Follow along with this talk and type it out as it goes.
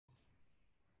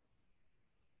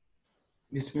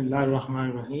Bismillah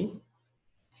ar-Rahman ar-Rahim.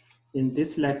 In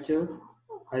this lecture,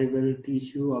 I will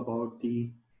teach you about the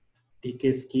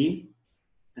decay scheme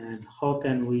and how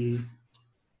can we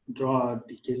draw a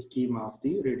decay scheme of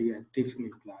the radioactive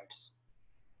nuclides.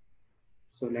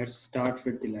 So let's start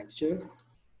with the lecture.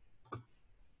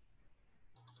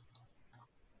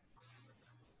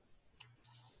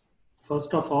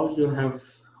 First of all, you have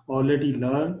already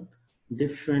learned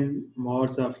different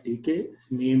modes of decay,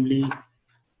 namely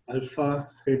alpha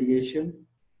radiation,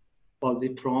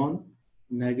 positron,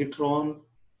 negatron,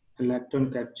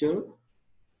 electron capture,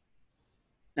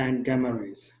 and gamma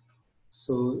rays.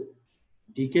 So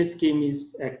decay scheme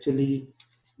is actually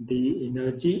the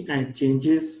energy and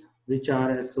changes which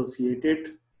are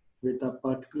associated with a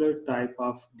particular type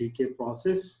of decay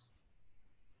process,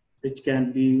 which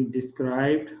can be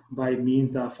described by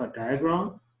means of a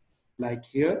diagram. Like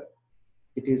here,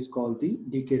 it is called the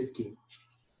decay scheme.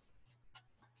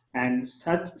 And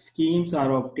such schemes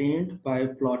are obtained by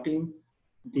plotting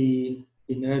the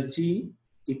energy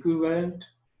equivalent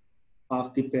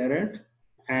of the parent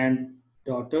and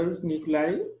daughter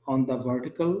nuclei on the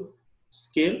vertical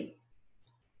scale.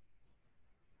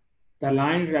 The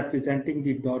line representing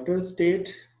the daughter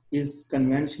state is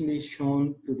conventionally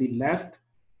shown to the left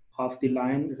of the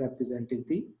line representing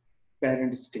the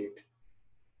parent state.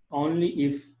 Only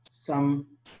if some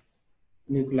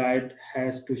nuclide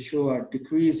has to show a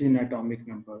decrease in atomic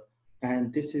number,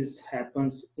 and this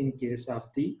happens in case of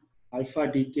the alpha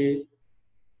decay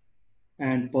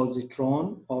and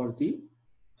positron or the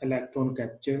electron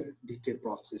capture decay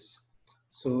process.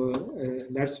 So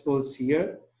let's suppose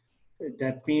here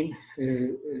that means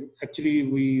actually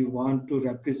we want to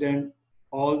represent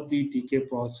all the decay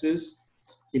process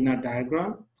in a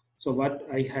diagram. So what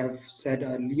I have said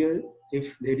earlier,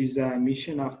 if there is a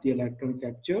emission of the electron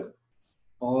capture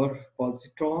or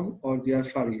positron or the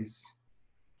alpha rays,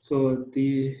 so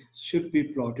they should be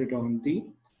plotted on the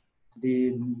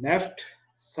left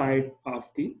side of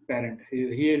the parent.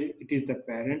 Here it is the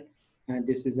parent and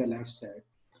this is the left side.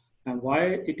 And why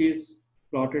it is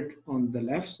plotted on the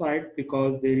left side?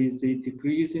 Because there is the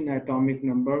decrease in atomic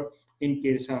number in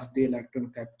case of the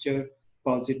electron capture,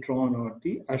 positron or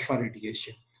the alpha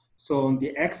radiation. So on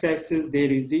the x-axis,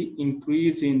 there is the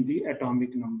increase in the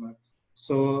atomic number.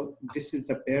 So this is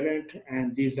the parent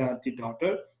and these are the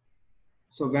daughter.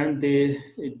 So when they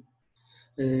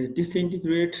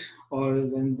disintegrate or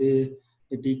when they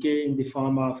decay in the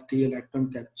form of the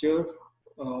electron capture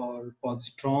or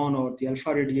positron or the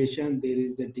alpha radiation, there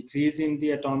is the decrease in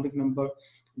the atomic number.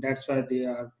 That's why they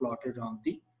are plotted on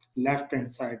the left hand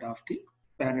side of the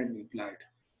parent nuclide.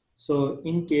 So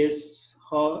in case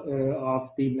of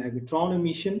the negatron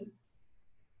emission,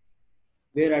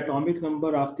 where atomic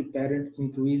number of the parent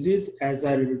increases as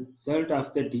a result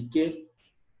of the decay,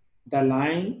 the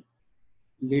line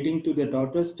leading to the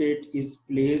daughter state is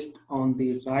placed on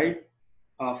the right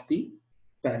of the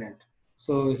parent.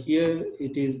 So here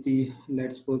it is the,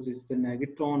 let's suppose it's the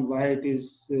negatron. Why it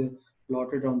is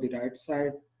plotted on the right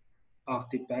side of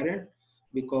the parent?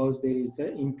 Because there is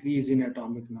the increase in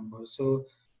atomic number. So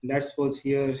let's suppose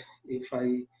here, if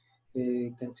I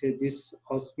can say this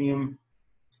osmium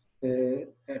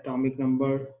atomic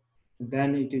number,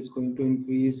 then it is going to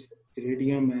increase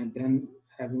iridium and then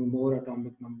having more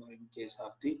atomic number in case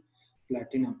of the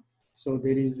platinum. So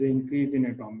there is an increase in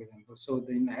atomic number. So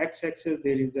in the x-axis,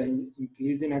 there is an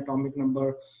increase in atomic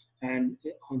number, and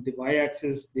on the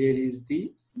y-axis, there is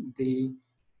the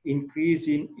increase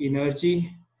in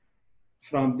energy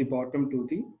from the bottom to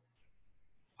the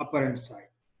upper hand side.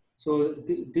 So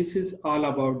this is all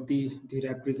about the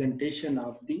representation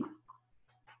of the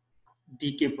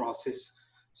decay process.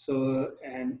 So,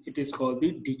 and it is called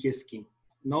the decay scheme.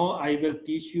 Now I will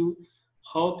teach you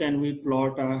how can we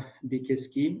plot a decay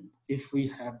scheme if we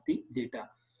have the data.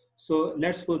 So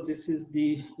let's suppose this is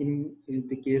in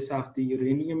the case of the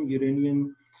uranium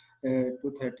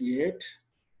 238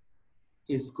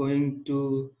 is going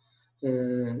to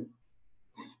uh,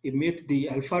 emit the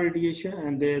alpha radiation,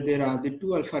 and there are the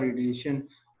two alpha radiation.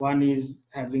 One is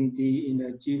having the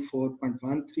energy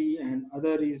 4.13 and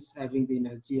other is having the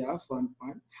energy of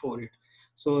 1.48.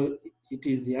 So it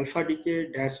is the alpha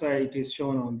decay, that's why it is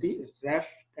shown on the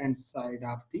left hand side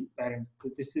of the parent.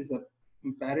 So this is a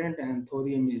parent and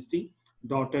thorium is the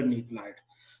daughter nuclide.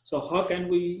 So how can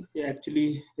we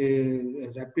actually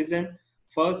represent?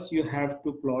 First, you have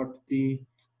to plot the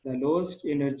lowest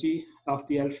energy of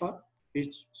the alpha,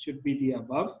 which should be the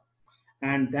above,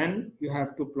 and then you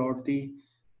have to plot the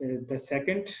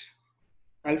second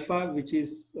alpha, which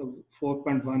is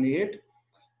 4.18,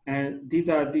 and these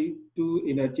are the two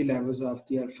energy levels of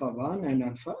the alpha 1 and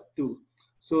alpha 2.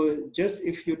 So just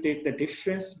if you take the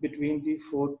difference between the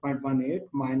 4.18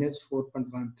 minus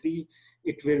 4.13,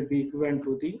 it will be equivalent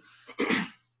to the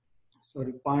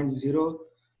sorry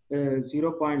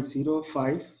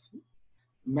 0.05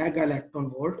 mega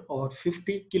electron volt or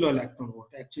 50 kilo electron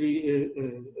volt. Actually,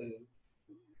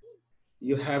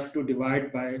 you have to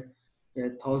divide by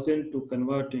 1,000 to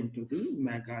convert into the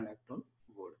mega electron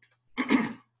volt.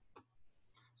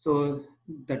 So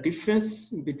the difference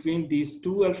between these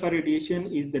two alpha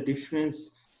radiation is the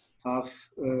difference of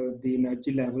the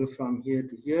energy level from here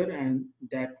to here, and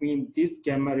that means this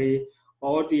gamma ray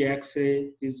or the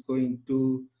X-ray is going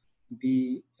to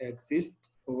be exist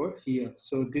over here.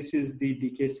 So this is the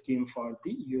decay scheme for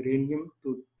the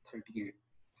uranium-238.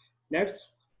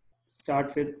 Let's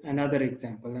start with another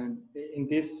example, and in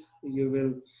this you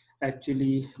will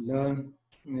actually learn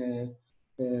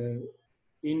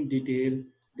in detail.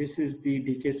 This is the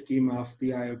decay scheme of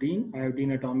the iodine.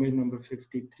 Iodine atomic number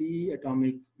 53,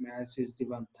 atomic mass is the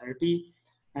 130,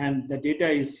 and the data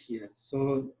is here.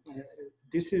 So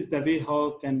this is the way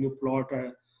how can you plot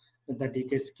the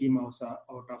decay scheme out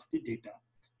of the data.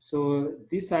 So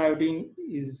this iodine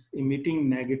is emitting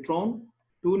negatron,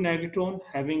 two negatron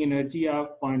having energy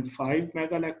of 0.5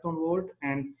 mega electron volt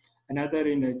and another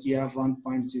energy of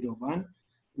 1.01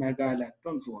 mega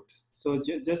electron volts. So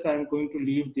just I'm going to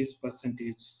leave this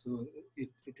percentage, so it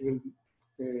will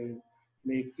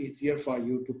make easier for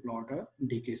you to plot a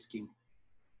decay scheme.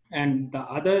 And the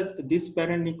other, this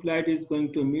parent nuclide is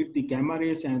going to emit the gamma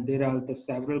rays, and there are the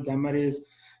several gamma rays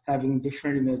having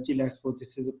different energy. Let's suppose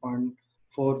this is a 0.41,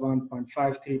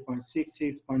 0.53,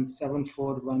 0.66,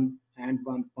 0.741, and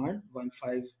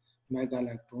 1.15 mega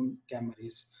electron gamma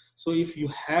rays. So if you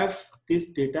have this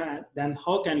data, then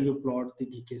how can you plot the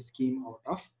decay scheme out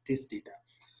of this data?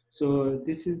 So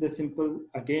this is the simple,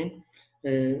 again,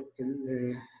 the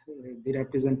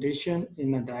representation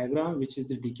in a diagram, which is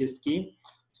the decay scheme.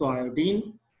 So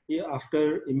iodine,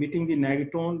 after emitting the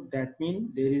negatron, that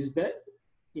means there is the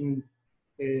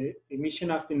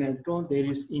emission of the negatron, there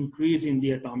is increase in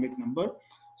the atomic number.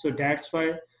 So that's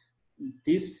why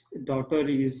this daughter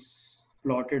is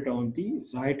plotted on the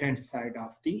right hand side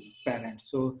of the parent.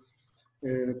 So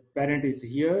parent is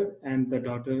here and the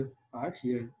daughter are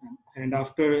here. And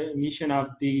after emission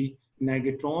of the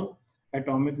negatron,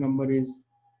 atomic number is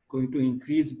going to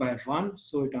increase by 1.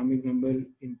 So atomic number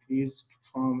increased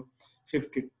from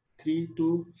 53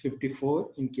 to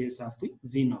 54 in case of the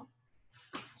xenon.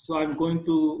 So I'm going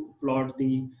to plot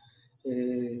the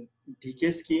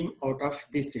decay scheme out of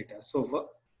this data. So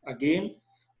again,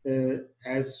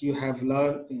 as you have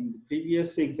learned in the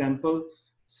previous example,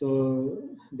 so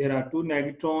there are two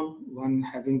negatron, one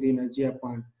having the energy of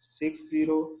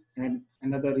 0.60 and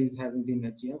another is having the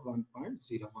energy of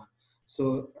 1.01.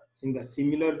 So in the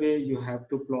similar way, you have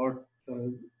to plot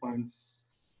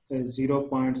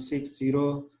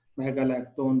 0.60 mega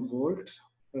electron volt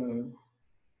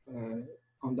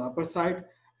on the upper side,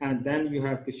 and then you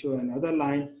have to show another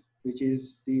line which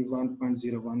is the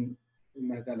 1.01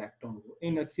 mega electron volt.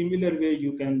 In a similar way,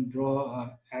 you can draw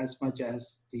as much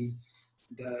as the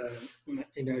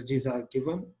energies are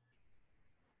given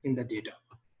in the data.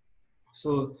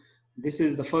 So this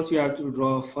is the first, you have to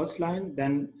draw first line,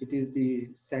 then it is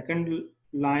the second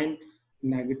line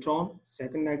negatron,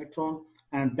 second negatron,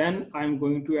 and then I'm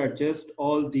going to adjust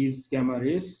all these gamma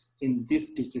rays in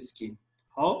this decay scheme.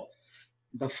 How?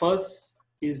 The first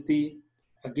is the,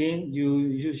 again,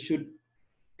 you should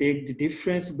take the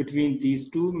difference between these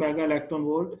two mega electron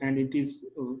volt, and it is,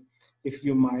 if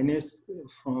you minus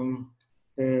from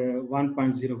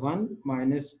 1.01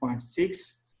 minus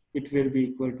 0.6, it will be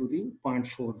equal to the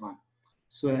 0.41.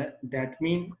 So that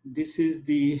means this is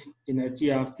the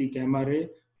energy of the gamma ray,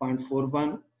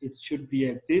 0.41, it should be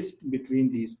exist between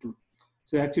these two.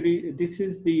 So actually, this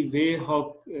is the way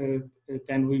how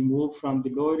can we move from the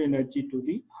lower energy to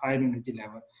the higher energy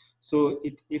level. So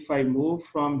if I move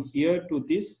from here to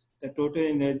this, the total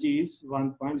energy is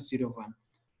 1.01.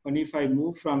 And if I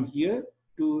move from here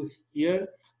to here,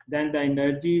 then the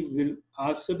energy will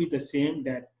also be the same.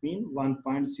 That means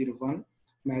 1.01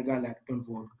 mega electron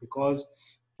volt, because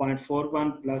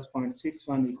 0.41 plus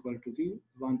 0.61 equal to the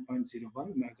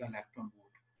 1.01 mega electron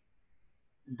volt.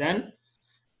 Then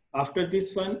after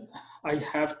this one, I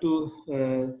have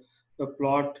to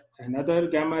plot another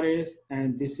gamma rays,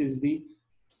 and this is the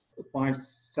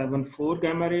 0.74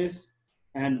 gamma rays.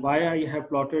 And why I have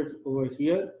plotted over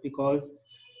here, because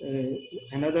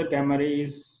another gamma ray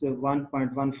is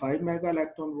 1.15 mega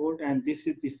electron volt, and this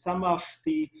is the sum of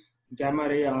the gamma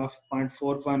ray of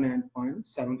 0.41 and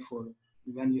 0.74.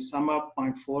 When you sum up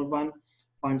 0.41,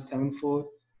 0.74,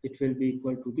 it will be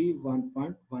equal to the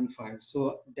 1.15.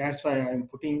 So that's why I'm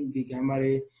putting the gamma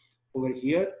ray over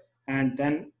here. And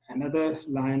then another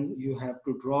line you have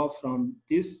to draw from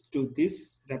this to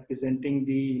this, representing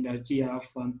the energy of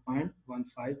 1.15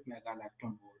 mega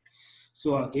electron volt.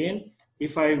 So again,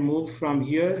 if I move from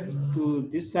here to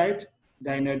this side,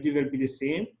 the energy will be the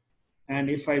same. And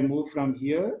if I move from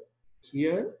here,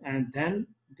 and then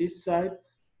this side,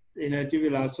 the energy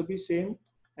will also be same.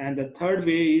 And the third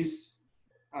way is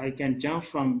I can jump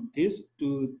from this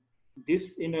to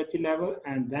this energy level,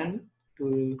 and then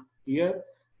to here,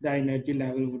 the energy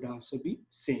level would also be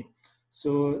same.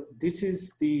 So this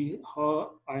is the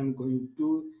how I'm going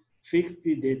to fix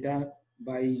the data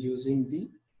by using the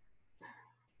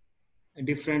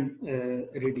different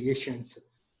radiations.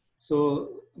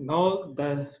 So now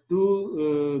the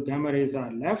two gamma rays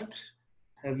are left,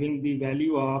 having the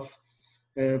value of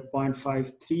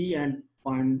 0.53 and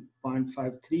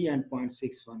 0.53 and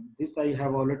 0.61. This I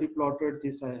have already plotted,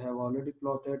 this I have already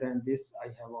plotted, and this I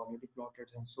have already plotted.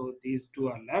 And so these two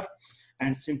are left.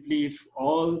 And simply if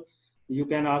all, you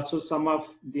can also sum up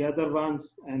the other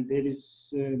ones, and there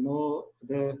is no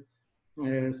other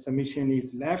summation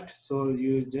is left. So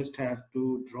you just have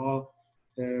to draw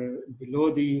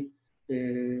below the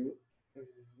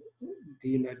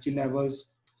energy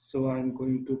levels. So I'm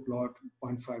going to plot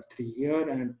 0.53 here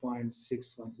and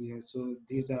 0.61 here. So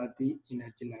these are the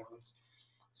energy levels.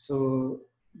 So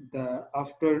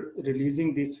after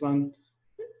releasing this one,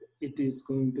 it is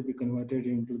going to be converted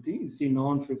into the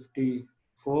xenon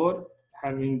 54,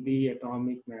 having the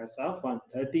atomic mass of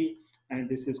 130, and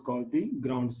this is called the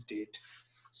ground state.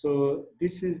 So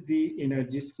this is the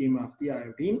energy scheme of the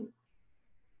iodine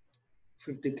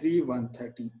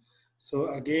 53-130. So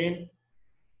again,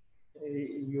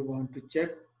 you want to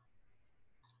check.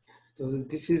 So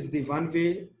this is the one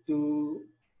way to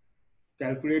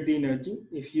calculate the energy.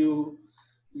 If you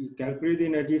calculate the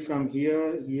energy from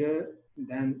here,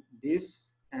 then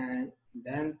this, and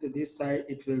then to this side,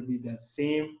 it will be the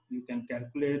same. You can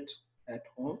calculate at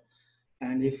home.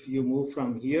 And if you move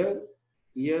from here,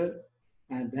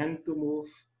 and then to move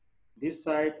this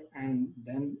side, and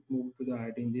then move to the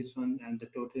iodine, this one, and the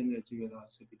total energy will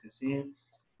also be the same.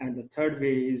 And the third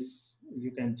way is you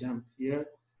can jump here,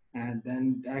 and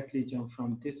then directly jump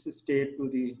from this state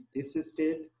to this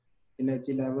state,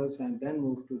 energy levels, and then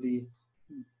move to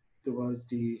towards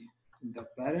the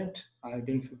parent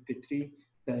iodine 53,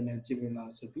 the energy will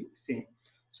also be same.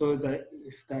 So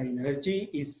if the energy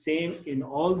is same in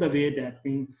all the way, that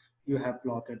means you have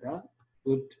plotted a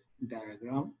good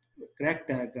diagram, the correct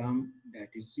diagram, that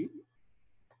is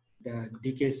the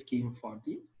decay scheme for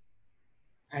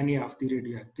any of the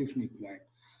radioactive nuclide.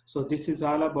 So this is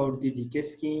all about the decay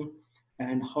scheme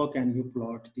and how can you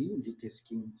plot the decay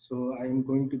scheme. So I am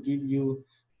going to give you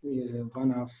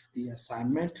one of the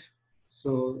assignment.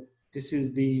 So this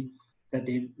is the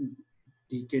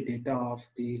decay data of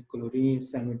the chlorine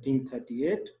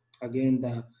 1738. Again,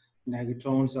 the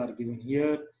negatrons are given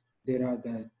here. There are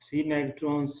the 3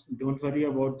 negatrons. Don't worry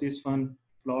about this one.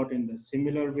 Plot in the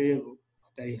similar way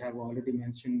that I have already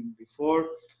mentioned before.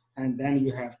 And then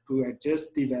you have to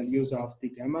adjust the values of the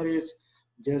gamma rays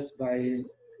just by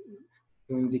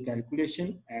doing the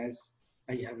calculation as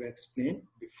I have explained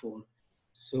before.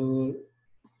 So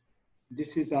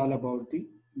this is all about the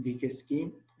decay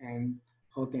scheme and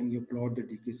how can you plot the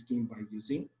decay scheme by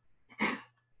using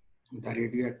the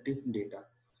radioactive data.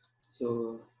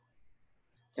 So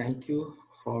thank you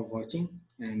for watching,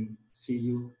 and see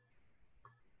you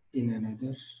in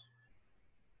another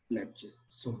lecture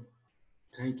soon.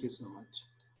 Thank you so much.